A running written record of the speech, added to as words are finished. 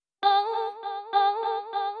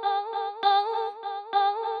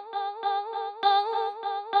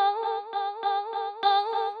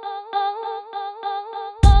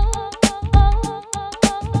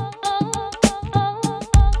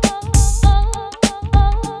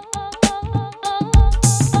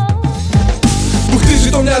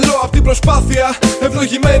προσπάθεια.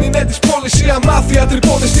 Ευλογημένη είναι της πόλης η αμάθεια.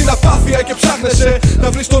 Τρυπώνεις στην απάθεια και ψάχνεσαι να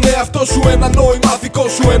βρεις τον εαυτό σου, ένα νόημα δικό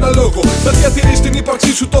σου, ένα λόγο. Να διατηρείς την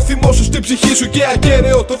ύπαρξή σου, το θυμό σου στην ψυχή σου και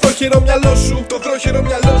ακέραιο το βρόχερο μυαλό σου. Το βρόχερο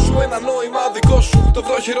μυαλό σου, ένα νόημα δικό σου, το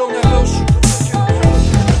βρόχερο μυαλό σου.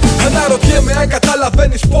 Αναρωτιέμαι αν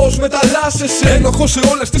καταλαβαίνεις πως μεταλλάσσεσαι. Ένοχος σε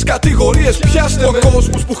όλες τις κατηγορίες, πιάστε με. Ο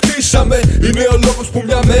κόσμος που χτίσαμε είναι ο λόγος που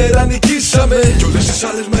μια μέρα νικήσαμε κι όλες τις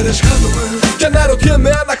άλλες μέρες χάνουμε. Κι αναρωτιέμαι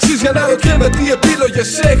αν αξίζει, αναρωτιέμαι τι επίλογες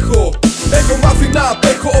έχω. Έχω μάθει να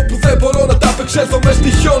απέχω όπου δεν μπορώ να τα απεξέλθω μες στη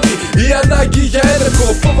χιόνι. Η ανάγκη για έλεγχο,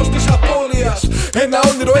 φόβος της απώλειας. Ένα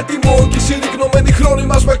όνειρο έτοιμο κι οι συρρυκνωμένοι χρόνοι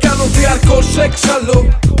μας με κάνουν διαρκώς έξαλλο.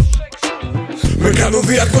 Με κάνω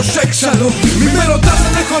διαρκώς έξαλλο. Μη με ρωτάς,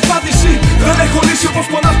 δεν έχω απάντηση. Δεν έχω λύση όπως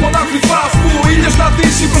πονάς κρυφά. Αφού ο ήλιος να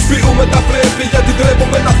δύσει, προσποιούμε τα πρέπει. Γιατί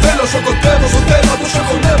τρέπομαι να θέλω, σοκοτεύω στο τέρμα, το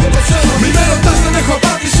σοκονεύω το ψέμα. Μη με ρωτάς, δεν έχω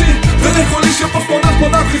απάντηση. Δεν έχω λύση όπως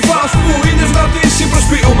πονάς κρυφά. Αφού ο ήλιος να δύσει,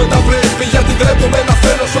 προσποιούμε τα πρέπει. Γιατί τρέπομαι να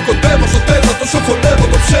θέλω, σοκοτεύω στο τέρμα, το σοκονεύω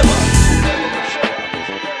το ψέμα.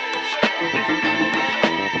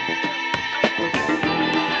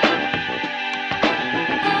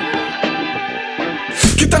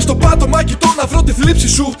 Κοιτάς το πάτωμα, κοιτώ να βρω τη θλίψη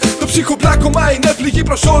σου. Το ψυχοπλάκωμα είναι πληγή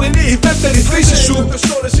προσωρινή, η δεύτερη φύση σου. Τόσες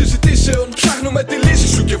ώρες συζητήσεων, ψάχνουμε τη λύση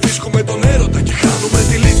σου. Και βρίσκουμε τον έρωτα και χάνουμε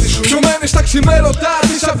τη λύθη σου. Πιωμένοι στα ξημέρωτα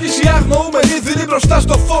της αυγής οι αγνοούμενοι. Δειλοί μπροστά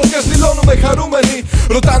στο φως και ας δηλώνουμε χαρούμενοι.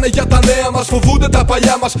 Ρωτάνε για τα νέα μας, φοβούνται τα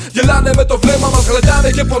παλιά μας. Γελάνε με το βλέμμα μας, γλεντάνε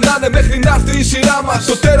και πονάνε μέχρι να έρθει η σειρά μας.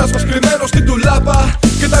 Το τέρας μας κρυμμένο στην τουλάπα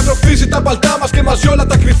και τα ευρωχτίζει τα παλτά μας και μαζί όλα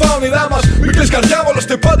τα κρυφά όνειρά μας. Μην κλαις καρδιά μου, όλος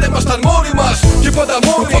πάντα ήμασταν μόνοι μας. Και πάντα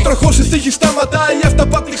μόνοι. Ο τροχός στη τύχη σταματάει, η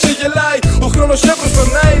αυταπάτη ξεγελάει. Ο χρόνος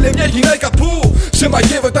εμπροσπερνάει, λέει μια γυναίκα που σε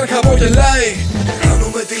μαγεύει όταν χαμογελάει.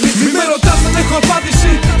 Κάνουμε τη λύθη. Μη με ρωτάς, δεν έχω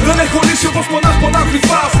απάντηση. Δεν έχω λύση όπως πονάς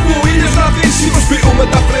κρυφά. Αφού ο ήλιος να δύσει, προσποιούμε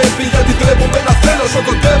τα πρέπει. Γιατί τρέπομαι να θέλω,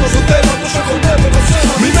 σοκοτεύω στο τέρμα, το σοκονεύω το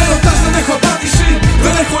ψέμα. Μη με ρωτάς, δεν έχω απάντηση.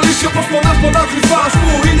 Δεν έχω λύση όπως πονάς κρυφά. Αφού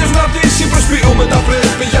ο ήλιος να δύσει, προσποιούμε τα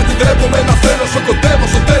πρέπει. Γιατί τρέπομαι να θέλω, σοκοτεύω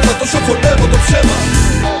στο τέρμα, το σοκονεύω το ψέμα.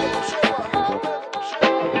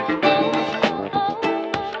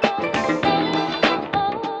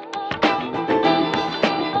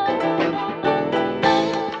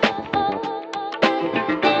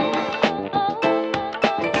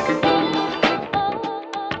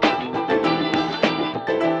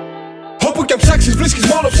 Όπου κι αν ψάξεις βρίσκεις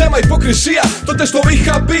μόνο ψέμα, υποκρισία. Τότε στο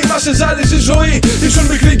είχα πει, μα σε ζάλιζε η ζωή. Ήσουν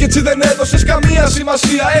μικρή και έτσι δεν έδωσες καμία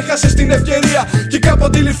σημασία. Έχασες την ευκαιρία και κάπου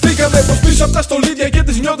αντιληφθήκαμε πως πίσω απ' τα στολίδια και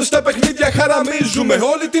τις νιώτες στα παιχνίδια χαραμίζουμε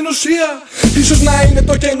όλη την ουσία. Ίσως να είναι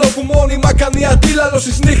το κενό που μόνιμα κάνει αντίλαλο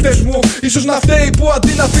στις νύχτες μου. Ίσως να φταίει που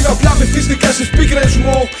αντί να φύγω απλά μυθίστηκα στις πίκρες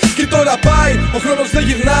μου. Και τώρα πάει, ο χρόνος δεν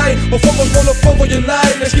γυρνάει. Ο φόβος μόνο φόβο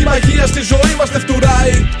γεννάει. Λες και η μαγεία στη ζωή μας δεν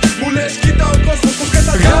φτουράει. Μου λες κοίτα ο κόσμος πως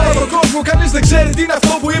καταγάει. Γάμα τον κόσμο, κανείς δεν ξέρει τι είναι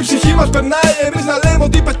αυτό που η ψυχή μας περνάει. Εμείς να λέμε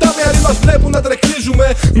ότι πετάμε, άλλοι μας βλέπουν να τρεκλίζουμε.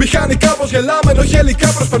 Μηχανικά πως γελάμε, ενώ γελικά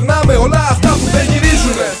προσπερνάμε όλα αυτά που δεν γίνονται.